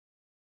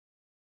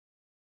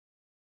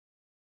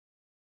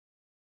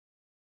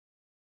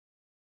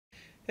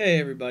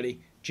Hey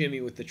everybody, Jimmy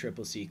with the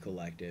Triple C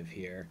Collective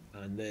here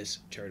on this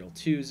Turtle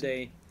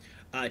Tuesday.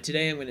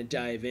 Today I'm going to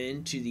dive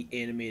into the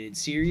animated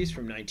series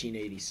from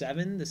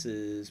 1987. This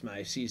is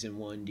my Season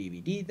 1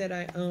 DVD that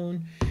I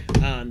own.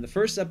 The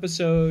first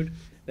episode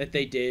that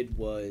they did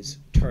was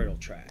Turtle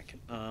Track.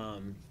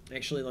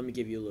 Actually, let me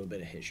give you a little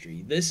bit of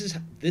history.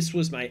 This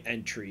was my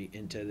entry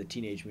into the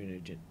Teenage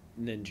Mutant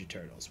Ninja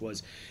Turtles,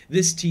 was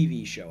this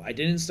TV show. I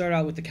didn't start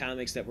out with the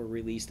comics that were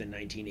released in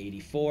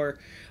 1984.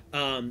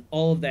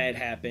 All of that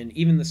happened.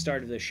 Even the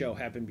start of the show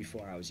happened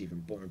before I was even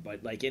born.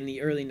 But like in the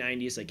early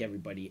 90s, like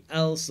everybody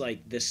else,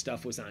 like this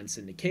stuff was on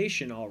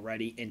syndication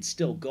already and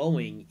still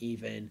going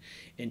even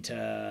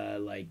into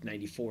like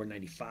 94,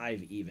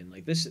 95 even.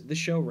 Like this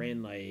show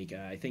ran like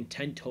I think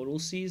 10 total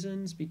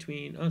seasons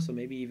between, oh, so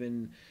maybe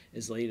even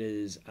as late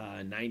as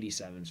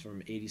 97.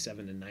 From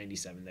 87 to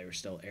 97 they were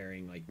still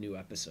airing like new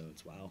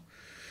episodes. Wow.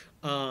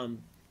 Um,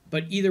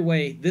 but either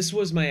way, this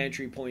was my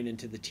entry point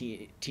into the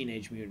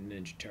Teenage Mutant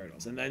Ninja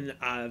Turtles, and then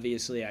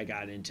obviously I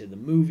got into the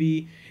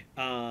movie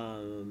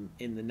in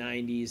the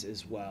 '90s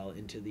as well,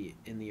 in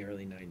the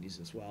early '90s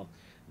as well.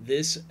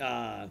 This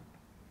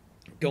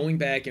going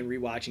back and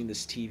rewatching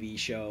this TV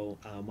show,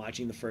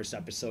 watching the first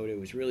episode, it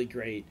was really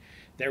great.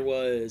 There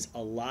was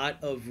a lot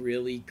of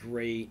really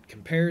great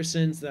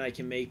comparisons that I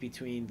can make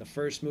between the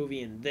first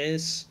movie and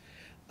this.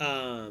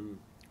 Um,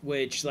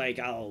 which like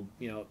I'll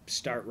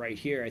start right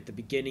here at the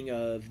beginning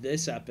of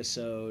this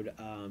episode,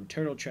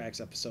 Turtle Tracks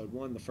episode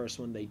 1, the first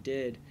one they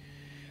did.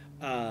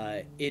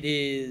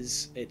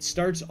 It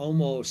starts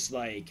almost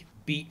like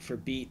beat for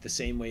beat the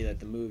same way that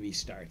the movie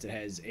starts. It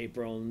has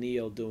April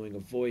O'Neil doing a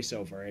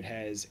voiceover. It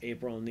has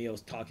April O'Neil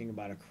talking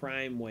about a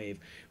crime wave.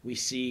 We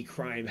see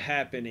crime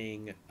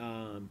happening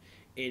in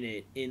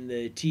it. In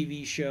the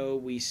TV show,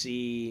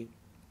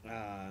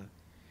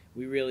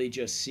 we really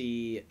just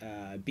see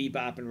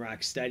Bebop and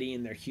Rocksteady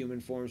in their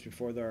human forms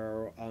before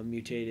they're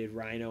mutated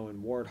Rhino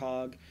and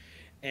Warthog,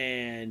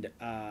 and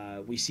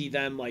we see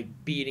them like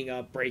beating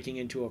up, breaking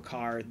into a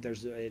car.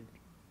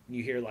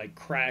 You hear like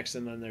cracks,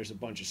 and then there's a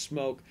bunch of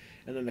smoke,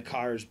 and then the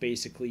car is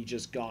basically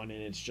just gone,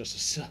 and it's just a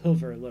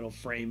silver little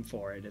frame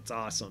for it. It's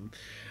awesome.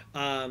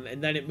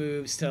 And then it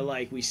moves to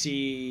like we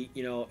see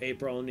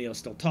April O'Neil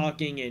still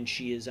talking, and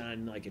she is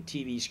on like a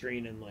TV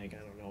screen in like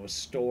I don't know, a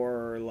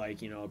store, or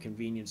like a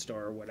convenience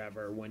store or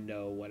whatever,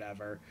 window,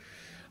 whatever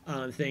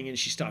thing, and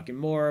she's talking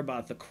more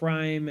about the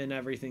crime and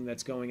everything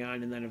that's going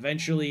on, and then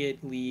eventually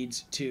it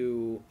leads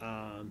to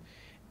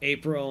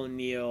April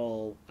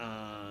O'Neil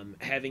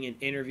having an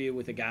interview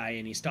with a guy,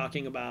 and he's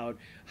talking about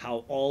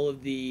how all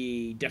of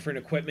the different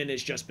equipment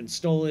has just been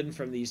stolen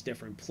from these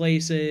different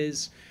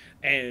places,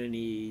 and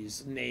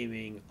he's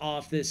naming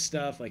off this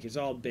stuff like it's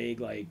all big,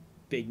 like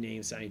big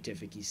name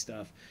scientific-y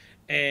stuff.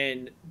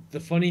 And the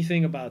funny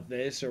thing about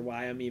this, or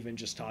why I'm even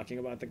just talking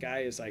about the guy,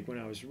 is like when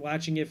I was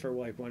watching it for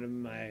like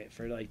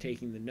for like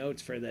taking the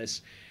notes for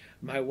this,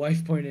 my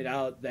wife pointed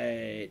out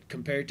that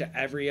compared to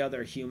every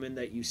other human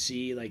that you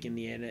see like in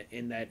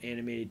that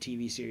animated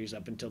TV series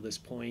up until this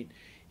point,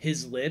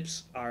 his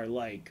lips are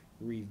like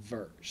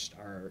reversed,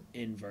 are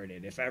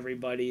inverted. If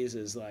everybody's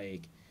is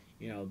like,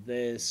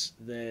 this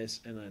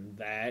and then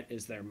that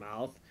is their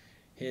mouth,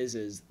 his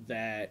is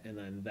that and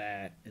then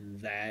that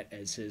and that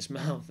as his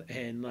mouth.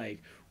 And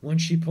like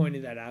once she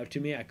pointed that out to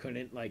me, I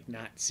couldn't like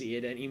not see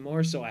it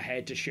anymore, so I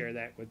had to share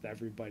that with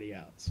everybody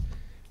else.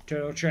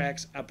 Turtle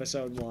Tracks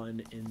episode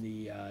 1 in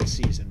the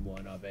season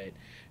 1 of it.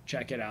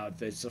 Check it out.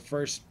 It's the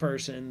first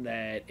person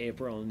that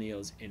April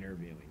O'Neil's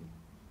interviewing.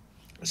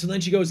 So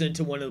then she goes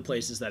into one of the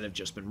places that have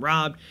just been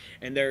robbed,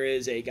 and there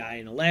is a guy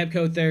in a lab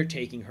coat there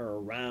taking her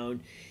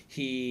around.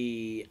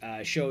 He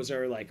shows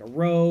her like a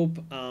rope,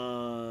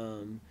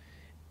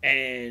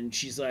 and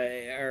she's like,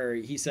 or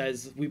he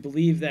says, we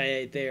believe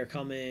that they are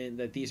coming,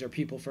 that these are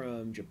people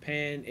from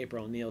Japan.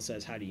 April O'Neil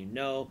says, how do you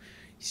know?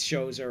 He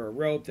shows her a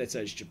rope that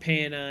says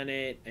Japan on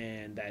it,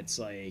 and that's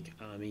like,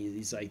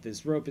 he's like,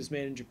 this rope is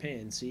made in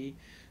Japan, see?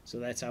 So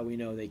that's how we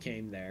know they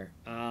came there.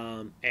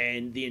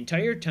 And the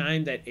entire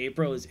time that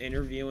April is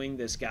interviewing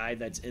this guy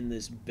that's in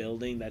this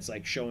building, that's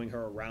like showing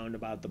her around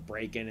about the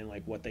break-in and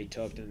like what they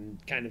took, and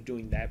kind of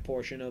doing that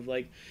portion of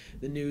like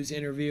the news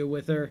interview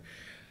with her,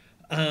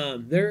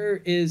 there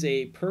is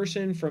a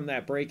person from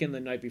that break in the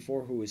night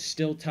before who is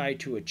still tied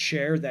to a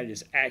chair that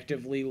is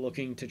actively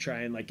looking to try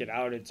and like get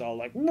out. It's all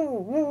like, and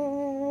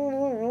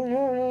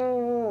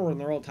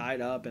they're all tied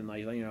up and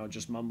like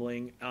just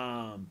mumbling.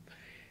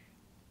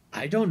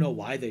 I don't know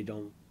why they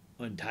don't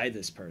untie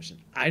this person.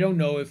 I don't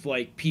know if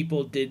like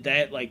people did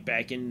that like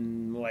back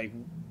in the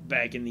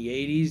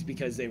 80s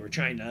because they were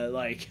trying to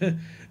like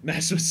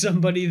mess with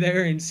somebody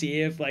there and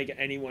see if like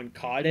anyone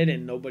caught it,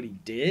 and nobody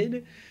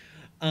did.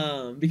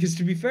 Because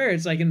to be fair,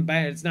 it's like in the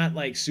back, it's not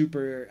like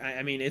super.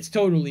 I mean, it's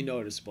totally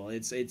noticeable.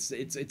 It's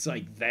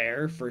like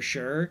there for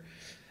sure.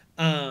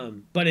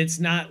 But it's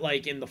not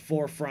like in the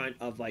forefront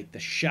of like the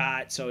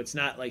shot, so it's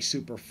not like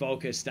super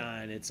focused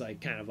on. It's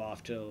like kind of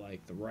off to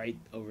like the right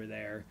over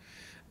there,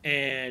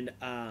 and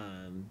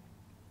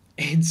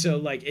and so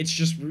like it's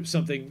just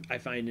something I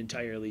find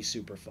entirely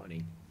super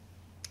funny.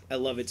 I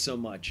love it so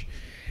much.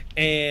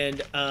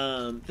 And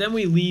then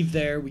we leave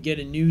there. We get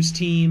a news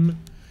team.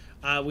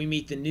 We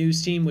meet the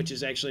news team, which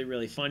is actually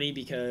really funny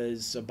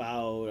because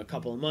about a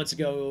couple of months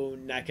ago,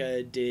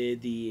 NECA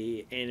did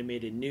the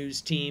animated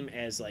news team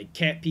as like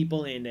cat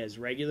people and as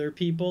regular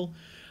people.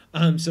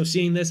 So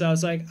seeing this, I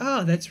was like,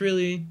 oh, that's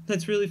really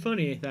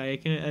funny.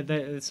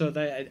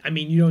 I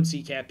mean, you don't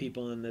see cat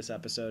people in this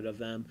episode of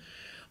them.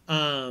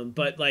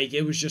 But like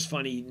it was just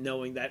funny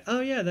knowing that,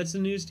 oh yeah, that's the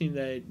news team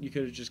that you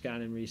could have just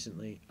gotten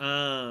recently.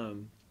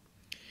 And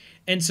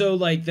so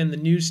like then the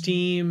news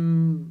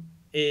team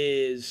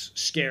is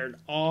scared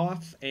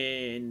off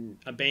and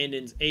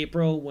abandons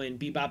April when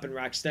Bebop and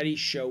Rocksteady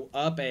show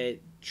up at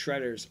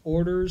Shredder's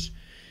orders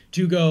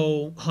to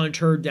go hunt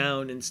her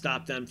down and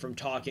stop them from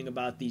talking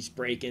about these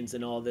break-ins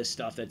and all this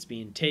stuff that's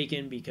being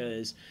taken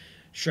because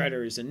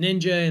Shredder is a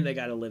ninja and they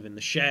got to live in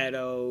the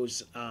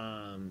shadows,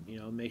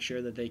 make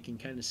sure that they can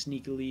kind of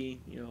sneakily,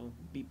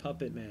 be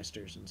puppet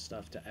masters and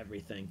stuff to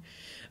everything.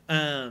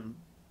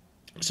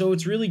 So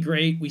it's really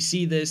great. We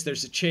see this.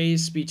 There's a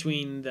chase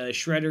between the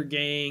Shredder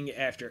gang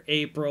after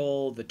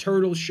April. The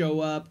turtles show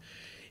up.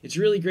 It's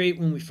really great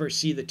when we first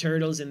see the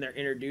turtles and they're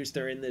introduced.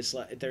 They're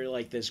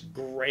like this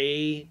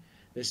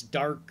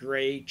dark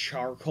gray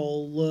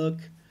charcoal look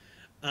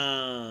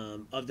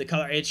of the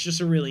color. It's just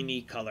a really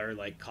neat color,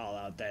 like call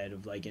out that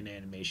of like an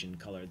animation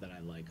color that I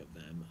like of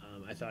them.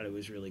 I thought it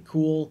was really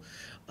cool,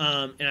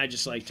 and I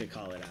just like to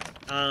call it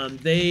out.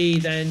 They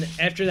then,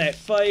 after that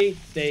fight,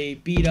 they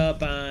beat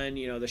up on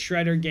the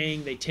Shredder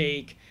gang. They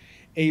take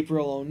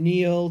April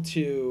O'Neil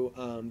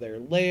to their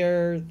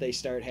lair. They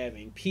start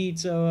having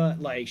pizza,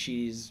 like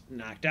she's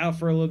knocked out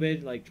for a little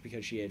bit, like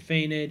because she had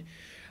fainted.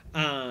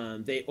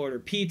 They order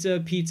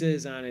pizza. Pizza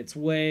is on its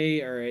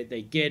way, or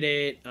they get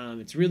it.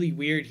 It's really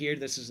weird here.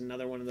 This is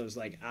another one of those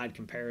like odd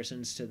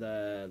comparisons to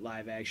the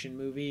live action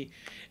movie.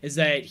 Is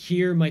that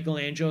here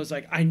Michelangelo is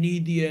like, I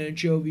need the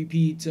anchovy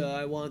pizza.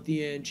 I want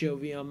the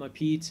anchovy on my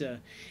pizza.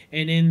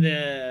 And in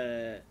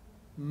the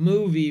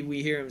movie,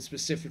 we hear him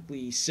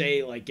specifically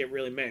say like, get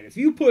really mad if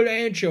you put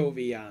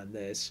anchovy on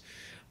this.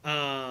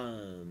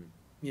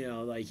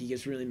 Like he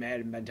gets really mad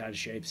and bent out of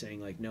shape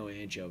saying like no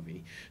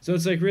anchovy. So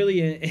it's like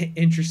really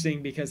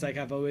interesting because like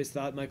I've always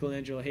thought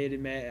Michelangelo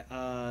hated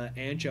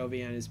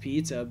anchovy on his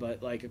pizza,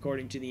 but like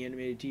according to the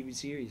animated TV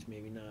series,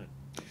 maybe not.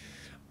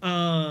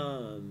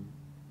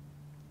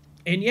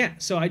 And yeah,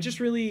 so I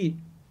just really,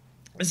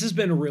 this has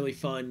been a really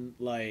fun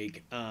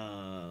like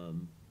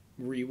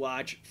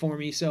rewatch for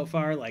me so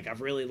far. Like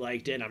I've really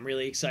liked it. I'm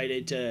really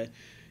excited to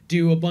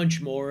do a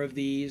bunch more of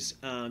these.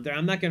 I'm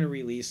not going to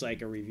release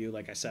like a review.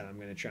 Like I said, I'm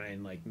going to try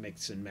and like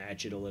mix and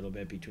match it a little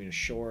bit between a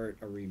short,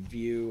 a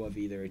review of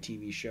either a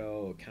TV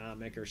show, a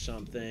comic or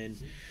something,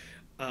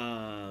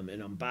 an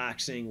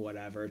unboxing,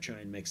 whatever. Try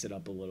and mix it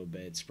up a little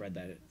bit, spread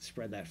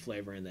that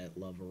flavor and that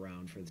love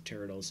around for the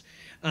turtles.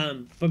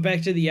 But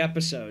back to the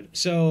episode.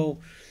 So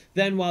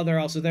then while they're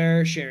also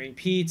there sharing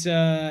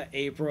pizza,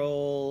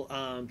 April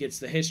gets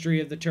the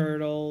history of the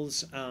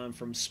turtles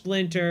from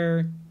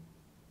Splinter.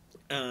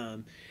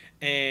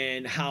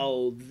 And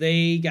how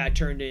they got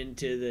turned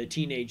into the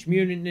Teenage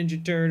Mutant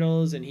Ninja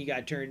Turtles, and he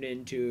got turned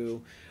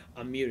into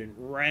a mutant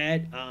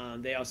rat.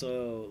 They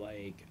also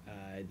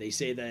they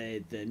say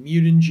that the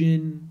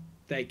mutagen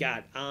that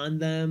got on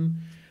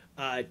them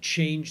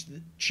changed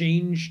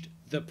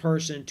the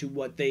person to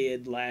what they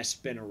had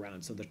last been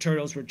around. So the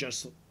turtles were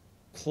just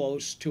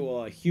close to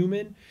a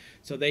human,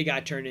 so they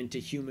got turned into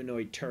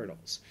humanoid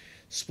turtles.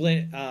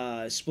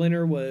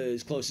 Splinter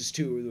was closest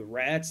to the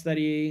rats that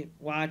he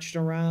watched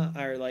around,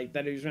 or like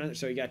that he was around,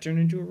 so he got turned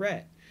into a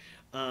rat.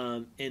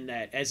 In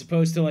that, as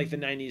opposed to like the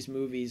 90s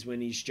movies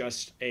when he's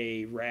just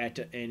a rat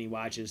and he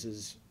watches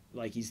his,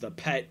 like he's the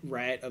pet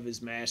rat of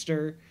his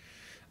master.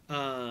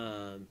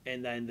 And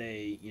then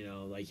they,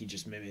 like he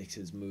just mimics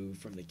his move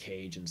from the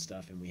cage and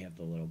stuff, and we have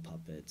the little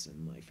puppets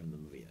and like from the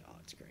movie. Oh,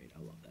 it's great. I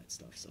love that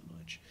stuff so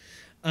much.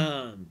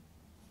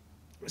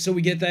 So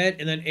we get that,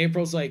 and then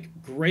April's like,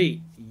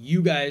 great,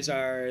 you guys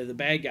are the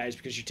bad guys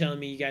because you're telling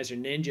me you guys are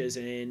ninjas,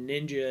 and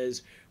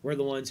ninjas were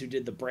the ones who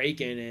did the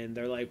break-in, and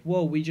they're like,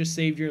 whoa, we just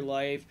saved your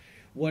life.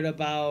 What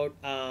about,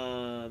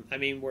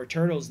 we're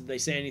turtles. Did they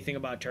say anything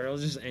about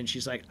turtles? And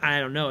she's like, I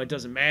don't know, it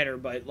doesn't matter,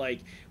 but like,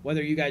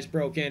 whether you guys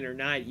broke in or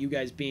not, you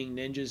guys being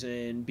ninjas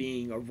and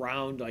being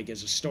around, like,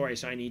 as a story,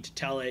 so I need to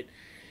tell it.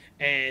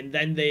 And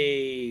then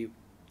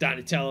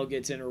Donatello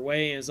gets in her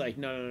way and is like,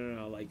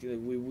 no, like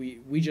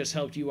we just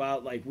helped you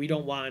out, like we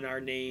don't want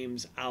our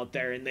names out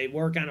there. And they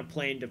work on a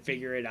plan to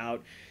figure it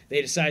out.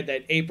 They decide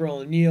that April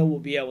O'Neil will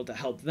be able to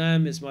help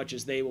them as much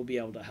as they will be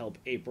able to help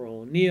April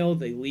O'Neil.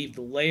 They leave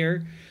the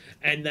lair,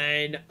 and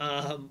then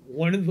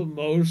one of the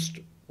most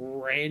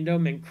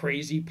random and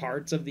crazy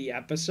parts of the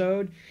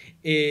episode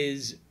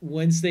is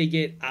once they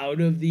get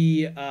out of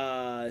the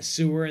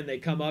sewer and they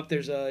come up,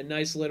 there's a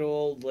nice little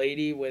old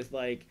lady with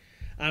like,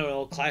 I don't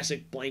know,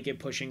 classic blanket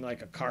pushing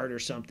like a cart or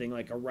something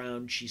like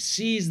around. She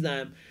sees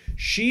them.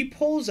 She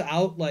pulls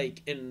out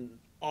like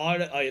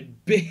a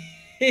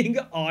big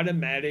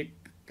automatic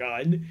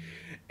gun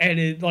and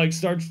it like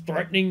starts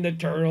threatening the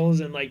turtles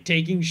and like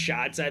taking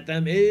shots at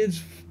them.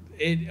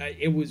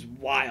 It was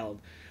wild.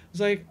 I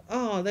was like,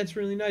 oh, that's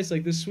really nice.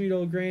 Like this sweet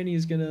old granny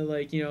is gonna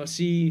like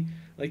see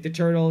like the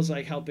turtles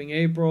like helping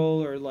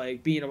April, or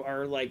like being,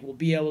 or like will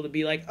be able to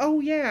be like,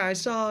 oh yeah, I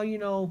saw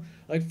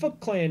like Foot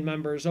Clan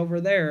members over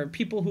there and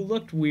people who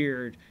looked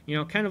weird,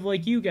 kind of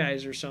like you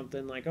guys or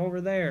something, like over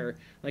there,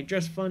 like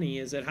dressed funny.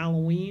 Is it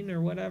Halloween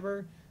or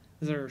whatever?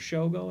 Is there a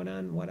show going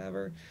on?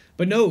 Whatever.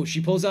 But no, she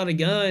pulls out a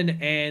gun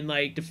and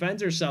like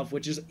defends herself,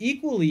 which is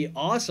equally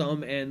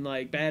awesome and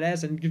like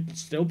badass and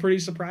still pretty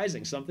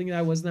surprising. Something that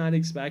I was not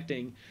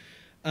expecting,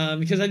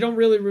 because I don't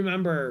really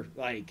remember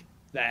like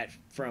that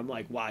from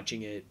like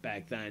watching it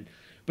back then.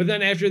 But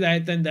then after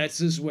that, then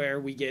that's is where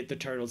we get the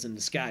Turtles in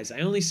Disguise. I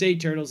only say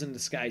Turtles in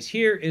Disguise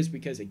here is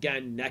because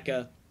again,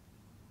 NECA.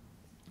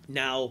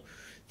 Now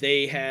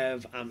they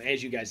have,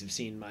 as you guys have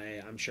seen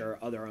my, I'm sure,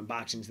 other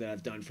unboxings that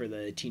I've done for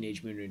the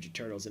Teenage Mutant Ninja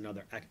Turtles and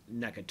other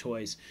NECA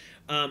toys.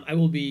 I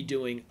will be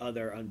doing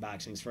other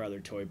unboxings for other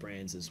toy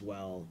brands as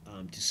well,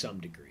 to some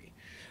degree.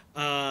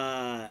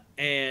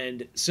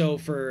 And so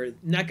for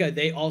NECA,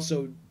 they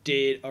also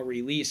did a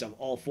release of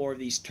all 4 of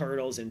these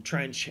turtles in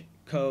trench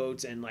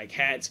coats and like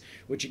hats,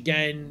 which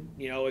again,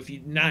 if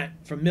you're not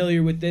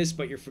familiar with this,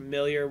 but you're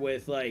familiar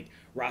with like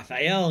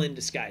Raphael in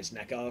Disguise,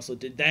 NECA also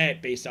did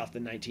that based off the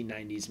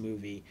 1990s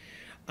movie.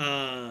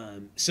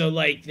 So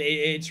like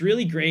it's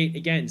really great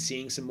again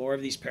seeing some more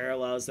of these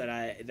parallels that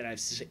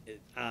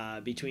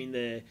I've between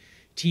the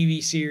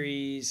TV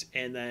series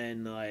and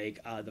then like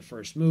the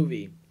first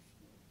movie.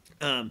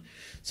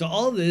 So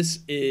all of this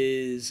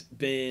is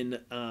been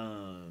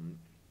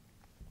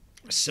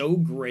so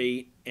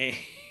great,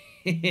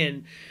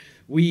 and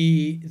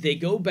they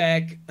go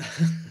back.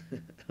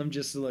 I'm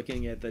just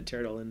looking at the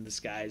Turtle in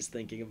Disguise,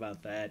 thinking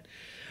about that.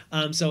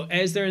 So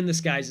as they're in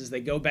disguises,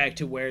 they go back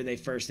to where they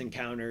first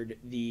encountered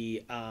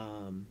the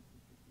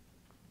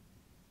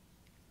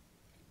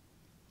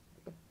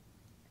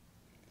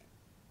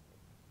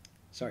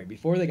sorry,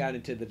 before they got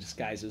into the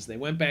disguises, they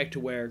went back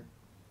to where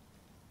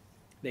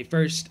they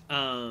first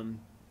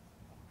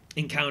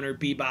encountered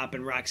Bebop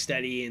and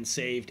Rocksteady and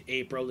saved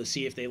April to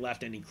see if they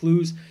left any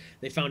clues.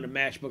 They found a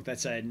matchbook that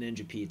said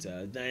Ninja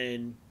Pizza.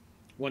 Then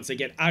once they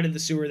get out of the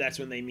sewer, that's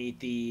when they meet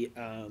the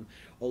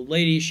old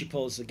lady. She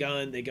pulls the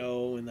gun. They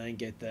go and then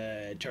get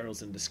the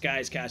Turtles in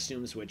Disguise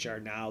costumes, which are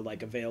now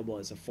like available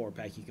as a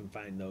 4-pack. You can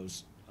find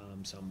those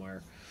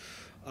somewhere.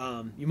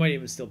 You might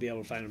even still be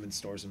able to find them in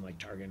stores in like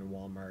Target and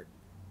Walmart.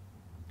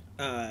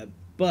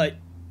 But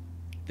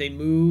they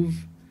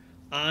move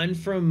on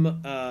from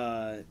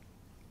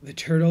the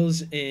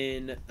Turtles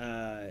in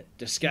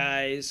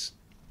Disguise,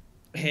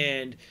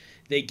 and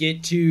they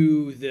get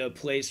to the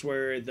place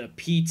where the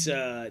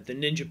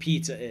Ninja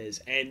Pizza is.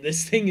 And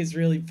this thing is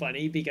really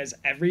funny because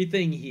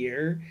everything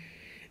here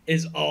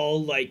is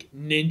all like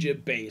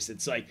ninja based.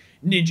 It's like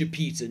Ninja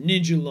Pizza,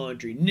 Ninja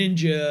Laundry,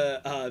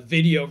 Ninja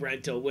video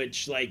rental,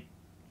 which like,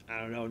 I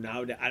don't know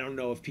now. I don't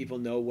know if people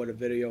know what a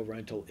video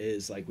rental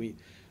is. We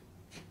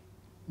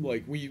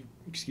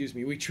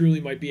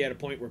truly might be at a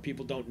point where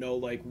people don't know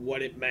like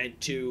what it meant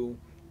to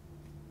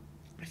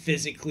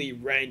physically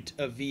rent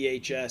a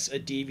VHS, a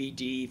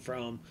DVD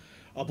from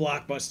a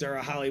Blockbuster,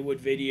 a Hollywood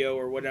Video,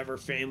 or whatever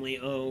family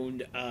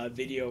owned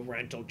video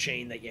rental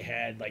chain that you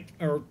had, like,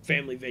 or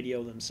Family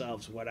Video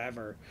themselves,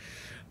 whatever.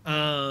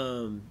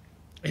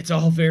 It's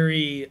all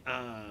very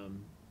I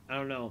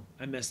don't know,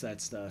 I miss that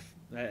stuff.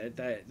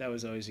 That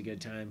was always a good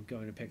time,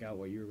 going to pick out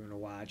what you were going to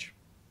watch.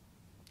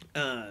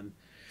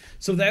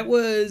 So that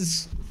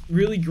was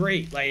really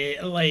great.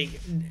 Like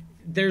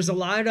there's a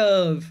lot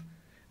of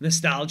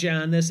nostalgia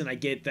on this, and I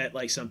get that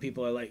like some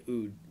people are like,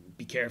 ooh,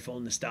 be careful,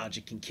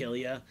 nostalgia can kill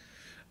you,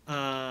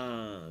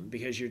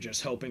 because you're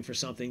just hoping for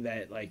something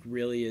that like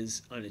really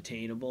is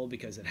unattainable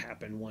because it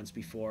happened once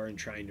before, and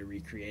trying to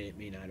recreate it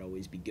may not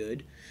always be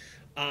good.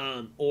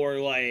 Or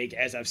like,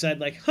 as I've said,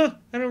 like, I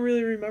don't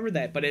really remember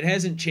that, but it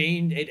hasn't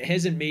changed. It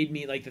hasn't made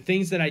me like, the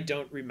things that I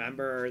don't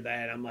remember, or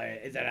that I'm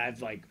like, that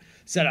I've like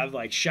said I've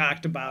like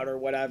shocked about or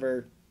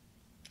whatever,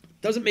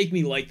 doesn't make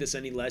me like this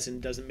any less,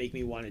 and doesn't make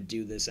me want to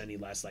do this any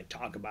less. Like,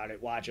 talk about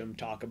it, watch them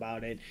talk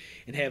about it,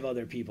 and have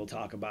other people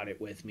talk about it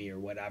with me or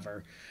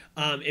whatever.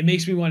 It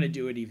makes me want to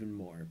do it even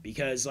more,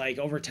 because like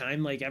over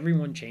time, like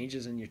everyone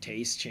changes and your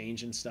tastes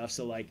change and stuff.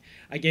 So like,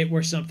 I get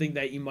where something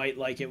that you might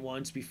like it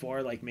once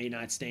before like may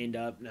not stand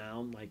up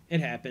now. Like,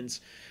 it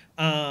happens.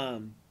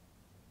 But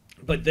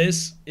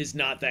this is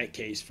not that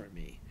case for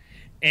me.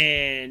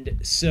 And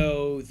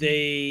so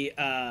they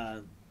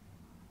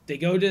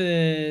go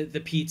to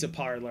the pizza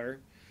parlor.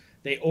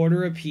 They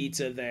order a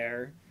pizza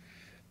there,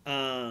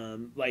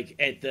 like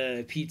at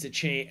the pizza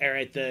chain, or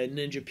at the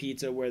Ninja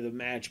Pizza where the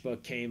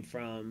matchbook came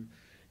from.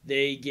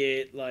 They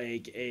get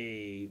like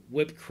a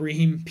whipped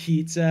cream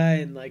pizza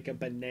and like a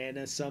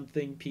banana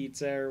something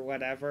pizza or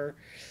whatever.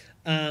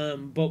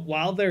 But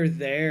while they're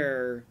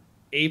there,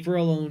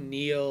 April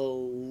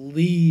O'Neil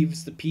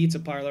leaves the pizza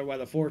parlor while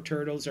the 4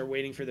 turtles are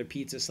waiting for their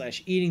pizza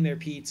 / eating their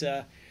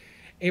pizza.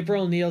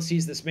 April O'Neil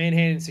sees this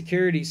Manhattan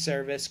security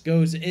service,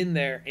 goes in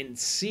there and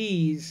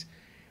sees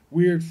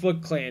weird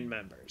Foot Clan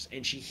members,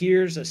 and she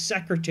hears a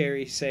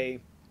secretary say,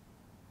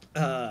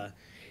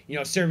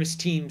 Service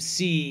Team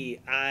C,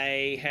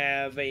 I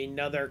have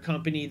another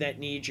company that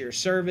needs your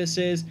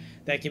services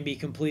that can be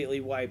completely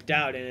wiped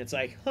out. And it's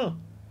like, huh,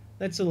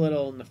 that's a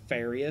little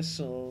nefarious.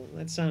 So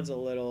that sounds a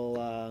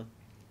little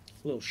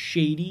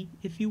shady,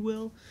 if you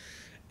will.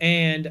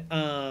 And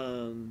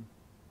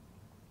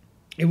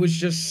it was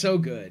just so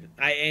good.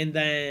 And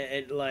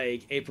then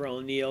April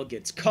O'Neil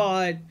gets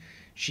caught.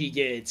 She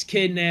gets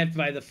kidnapped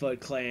by the Foot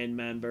Clan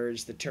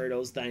members. The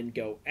Turtles then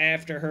go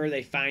after her.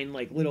 They find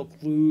like little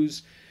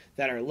clues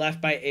that are left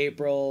by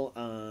April,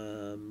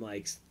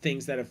 like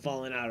things that have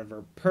fallen out of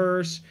her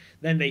purse.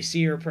 Then they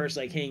see her purse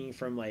like hanging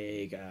from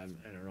like I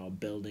don't know, a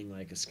building,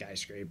 like a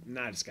skyscraper,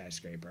 not a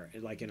skyscraper,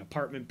 like an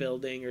apartment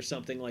building or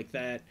something like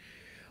that.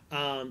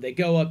 They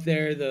go up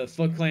there, the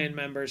Foot Clan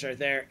members are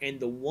there, and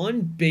the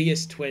one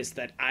biggest twist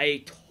that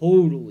I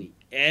totally,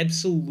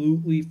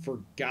 absolutely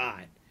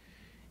forgot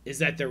is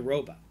that they're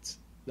robots.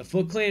 The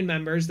Foot Clan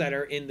members that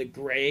are in the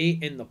gray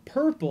and the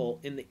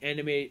purple in the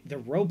anime, they're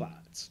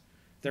robots.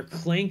 They're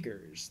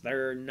clankers.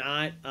 They're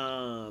not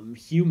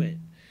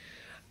human.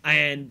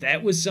 And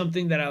that was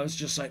something that I was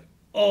just like,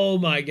 oh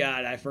my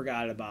God, I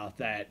forgot about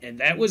that. And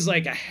that was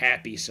like a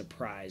happy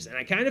surprise. And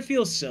I kind of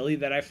feel silly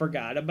that I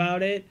forgot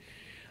about it.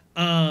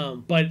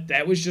 But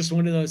that was just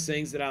one of those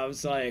things that I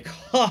was like,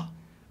 huh,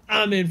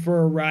 I'm in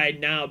for a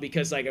ride now,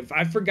 because like if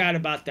I forgot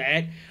about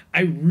that,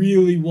 I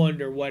really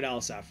wonder what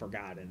else I've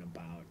forgotten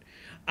about.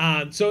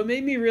 So it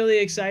made me really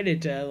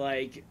excited to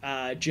like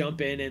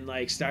jump in and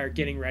like start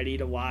getting ready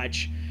to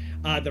watch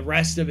the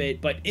rest of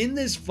it. But in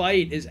this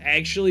fight is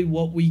actually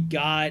what we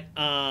got.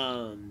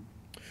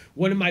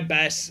 One of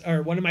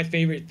my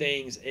favorite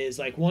things is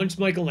like once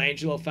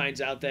Michelangelo finds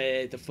out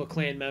that the Foot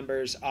Clan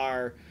members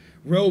are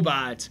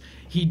robots,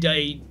 he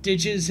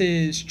ditches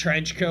his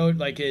trench coat,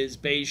 like his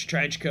beige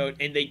trench coat,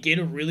 and they get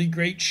a really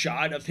great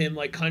shot of him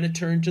like kind of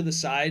turned to the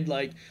side,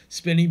 like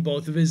spinning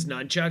both of his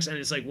nunchucks, and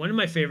it's like one of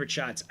my favorite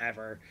shots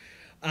ever.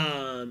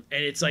 And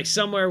it's like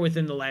somewhere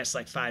within the last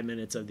like 5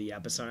 minutes of the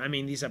episode. I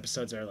mean, these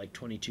episodes are like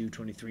 22,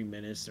 23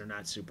 minutes. They're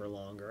not super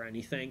long or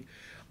anything.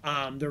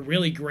 They're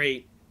really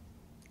great.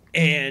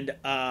 And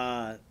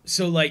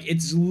so like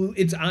it's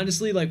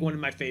honestly like one of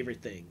my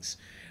favorite things.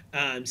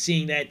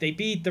 Seeing that they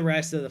beat the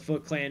rest of the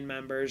Foot Clan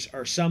members,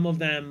 or some of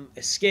them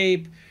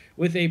escape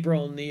with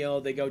April O'Neil.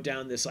 They go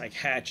down this like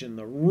hatch in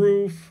the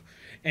roof,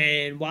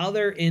 and while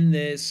they're in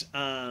this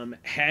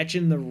hatch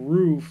in the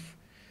roof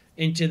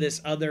into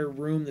this other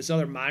room, this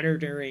other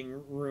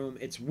monitoring room,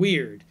 it's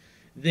weird.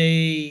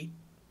 They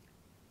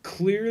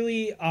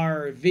clearly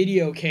are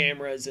video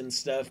cameras and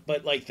stuff,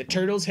 but like the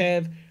Turtles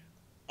have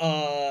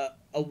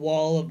a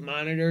wall of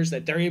monitors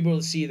that they're able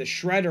to see the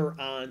Shredder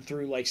on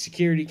through like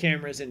security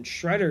cameras in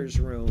Shredder's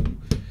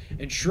room.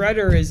 And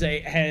Shredder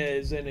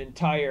has an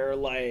entire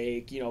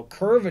like,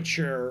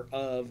 curvature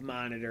of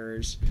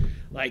monitors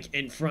like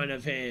in front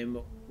of him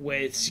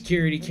with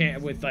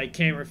with like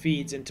camera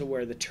feeds into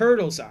where the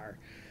Turtles are.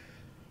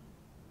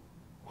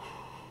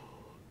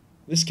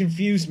 This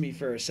confused me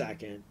for a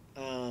second.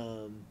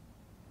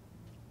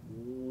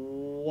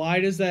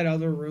 Why does that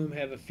other room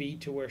have a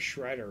feed to where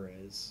Shredder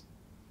is?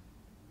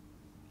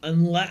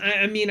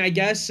 I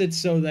guess it's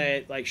so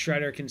that like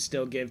Shredder can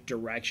still give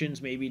directions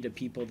maybe to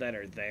people that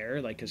are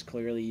there, like because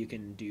clearly you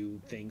can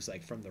do things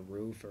like from the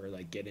roof or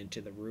like get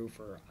into the roof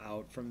or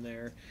out from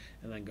there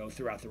and then go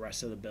throughout the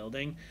rest of the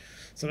building.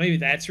 So maybe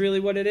that's really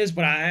what it is.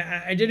 But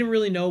I didn't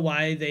really know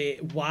why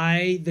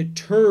the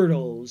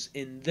Turtles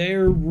in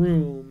their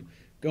room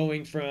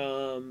going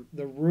from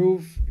the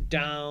roof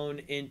down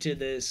into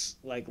this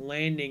like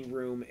landing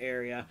room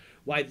area,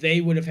 why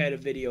they would have had a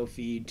video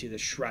feed to the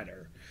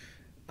Shredder.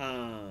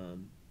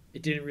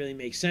 It didn't really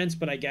make sense,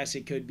 but I guess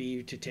it could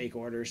be to take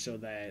orders so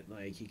that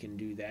like he can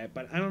do that.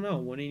 But I don't know.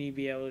 Wouldn't he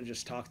be able to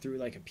just talk through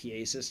like a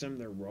PA system?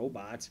 They're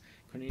robots.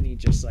 Couldn't he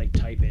just like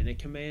type in a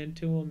command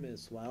to them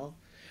as well?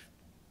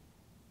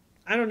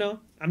 I don't know.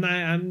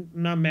 I'm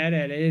not mad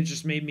at it. It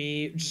just made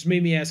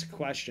me ask a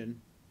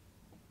question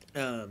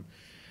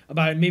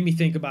about it. Made me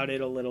think about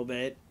it a little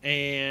bit,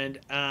 and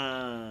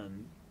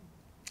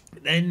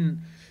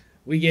then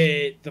we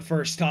get the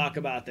first talk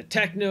about the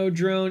techno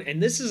drone, and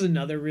this is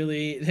another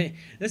really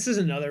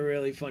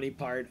funny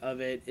part of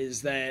it,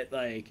 is that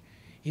like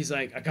he's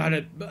like,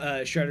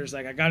 Shredder's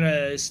like, I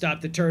gotta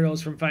stop the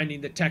Turtles from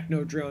finding the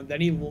techno drone. Then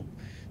he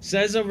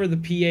says over the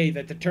PA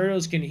that the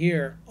Turtles can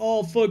hear,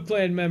 all Foot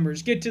Clan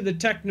members get to the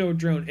techno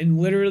drone, and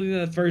literally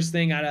the first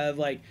thing out of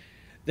like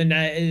the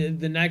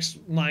next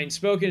line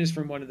spoken is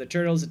from one of the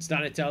Turtles. It's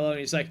Donatello, and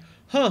he's like,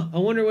 huh, I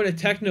wonder what a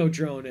techno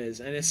drone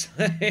is. And it's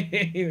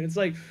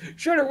like,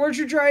 Shredder, weren't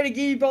you trying to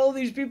keep all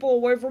these people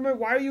away from it?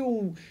 Why are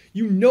you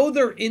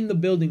they're in the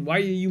building. Why are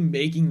you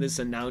making this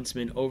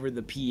announcement over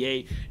the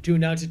PA to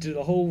announce it to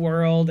the whole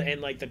world and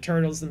like the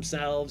Turtles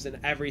themselves and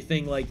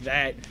everything like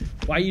that?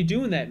 Why are you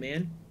doing that,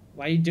 man?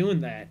 Why are you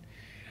doing that?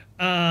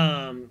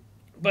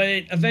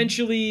 But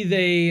eventually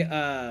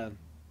they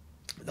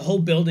The whole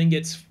building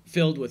gets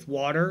filled with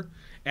water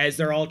as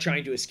they're all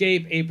trying to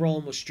escape. April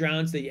almost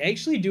drowns. They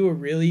actually do a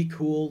really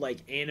cool, like,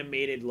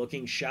 animated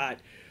looking shot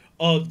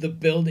of the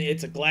building.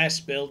 It's a glass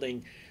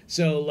building,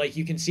 so like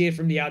you can see it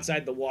from the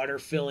outside, the water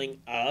filling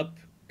up,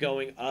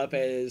 going up,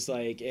 as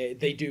like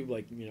they do,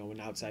 like, you know, an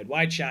outside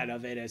wide shot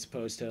of it as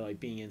opposed to like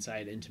being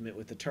inside intimate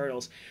with the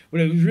turtles. But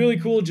it was really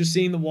cool just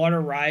seeing the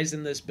water rise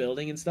in this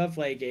building and stuff.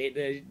 Like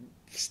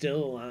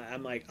still,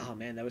 I'm like, oh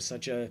man, that was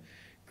such a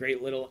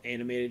great little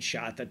animated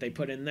shot that they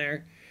put in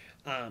there.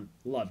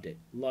 Loved it.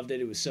 Loved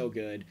it. It was so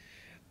good.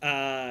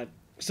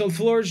 So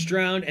Floor's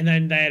drowned, and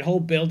then that whole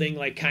building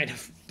like kind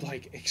of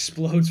like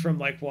explodes from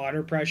like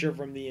water pressure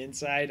from the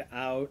inside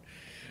out.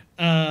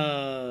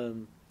 The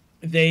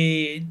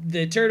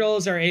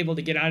turtles are able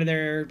to get out of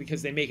there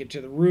because they make it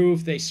to the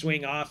roof. They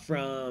swing off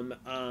from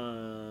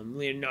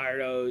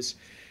Leonardo's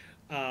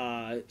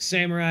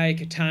samurai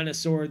katana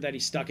sword that he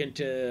stuck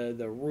into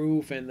the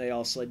roof, and they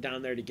all slid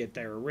down there to get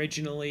there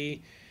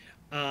originally.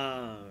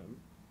 And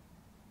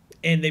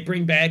they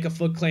bring back a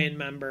Foot Clan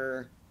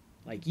member,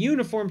 like,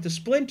 uniform to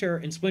Splinter,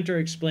 and Splinter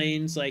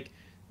explains, like,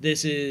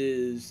 this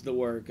is the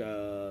work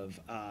of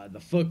the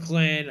Foot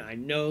Clan. I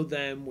know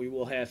them. We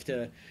will have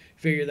to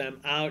figure them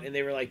out. And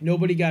they were like,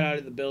 nobody got out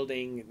of the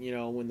building, you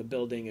know, when the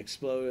building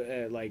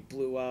exploded, like,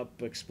 blew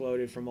up,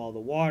 exploded from all the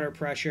water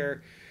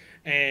pressure.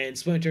 And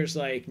Splinter's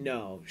like,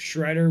 no,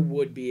 Shredder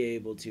would be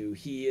able to.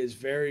 He is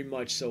very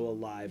much so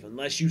alive.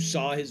 Unless you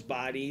saw his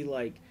body,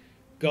 like,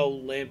 go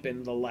limp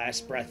in the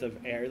last breath of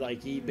air.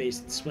 Like, he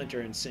based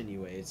Splinter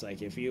insinuates,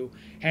 like, if you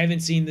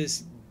haven't seen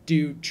this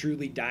dude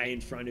truly die in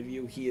front of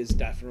you, he is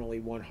definitely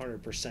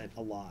 100%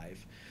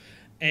 alive.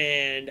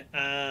 And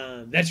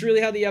that's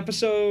really how the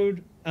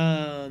episode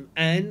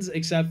ends,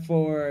 except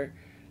for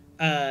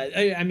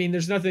I mean,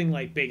 there's nothing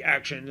like big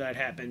action that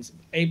happens.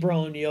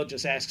 April O'Neil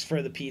just asks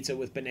for the pizza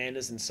with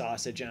bananas and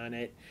sausage on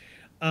it,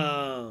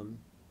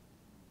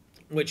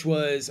 which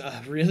was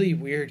a really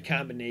weird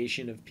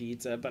combination of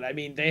pizza. But I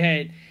mean, they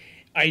had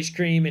ice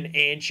cream and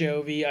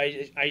anchovy,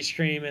 ice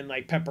cream and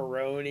like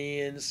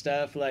pepperoni and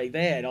stuff. Like,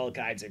 they had all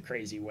kinds of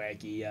crazy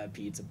wacky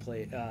pizza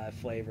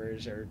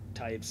flavors or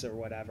types or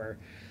whatever.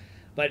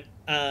 But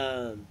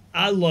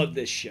I love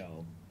this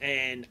show,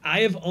 and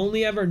I have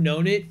only ever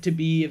known it to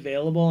be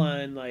available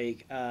on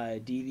like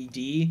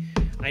DVD.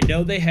 I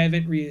know they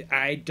haven't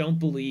I don't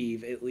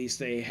believe, at least,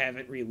 they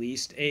haven't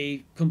released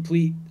a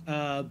complete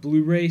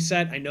Blu-ray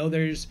set. I know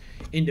there's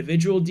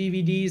individual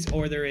DVDs,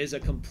 or there is a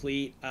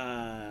complete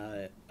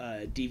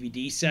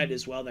DVD set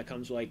as well that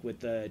comes like with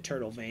the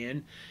turtle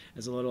van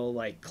as a little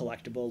like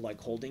collectible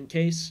like holding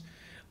case.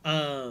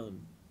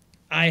 And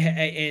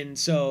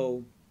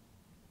so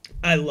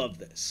I love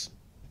this.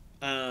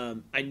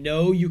 I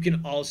know you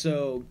can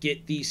also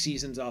get these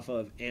seasons off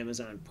of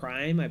Amazon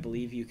Prime. I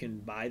believe you can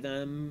buy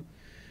them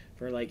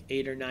for like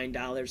 $8 or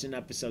 $9 an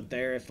episode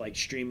there, if like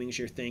streaming's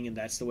your thing and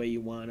that's the way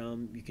you want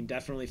them. You can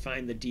definitely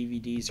find the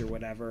DVDs or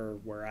whatever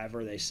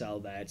wherever they sell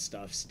that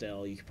stuff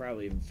still. You could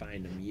probably even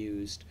find them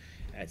used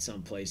at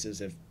some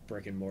places if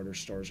brick and mortar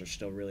stores are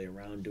still really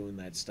around doing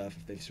that stuff,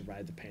 if they've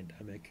survived the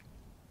pandemic.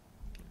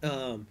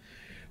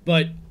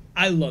 But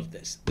I love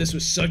this. This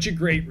was such a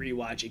great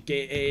rewatch.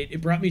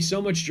 It brought me so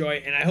much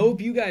joy, and I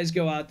hope you guys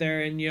go out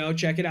there and, you know,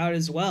 check it out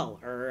as well.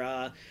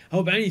 Or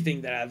hope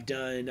anything that I've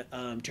done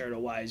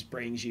turtle-wise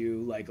brings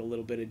you like a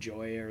little bit of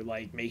joy, or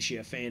like makes you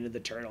a fan of the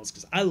turtles,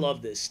 because I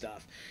love this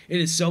stuff. It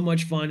is so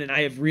much fun, and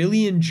I have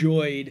really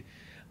enjoyed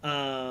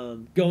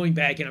going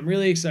back, and I'm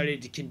really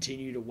excited to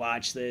continue to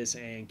watch this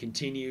and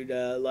continue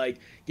to like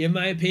give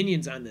my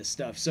opinions on this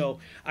stuff. So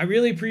I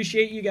really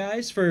appreciate you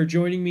guys for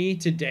joining me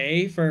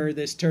today for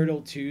this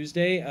Turtle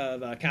Tuesday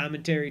of a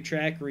commentary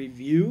track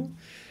review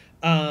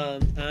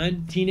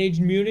on Teenage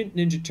Mutant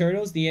Ninja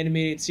Turtles, the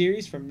animated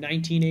series from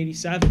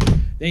 1987.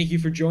 Thank you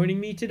for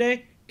joining me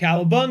today.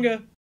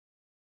 Cowabunga!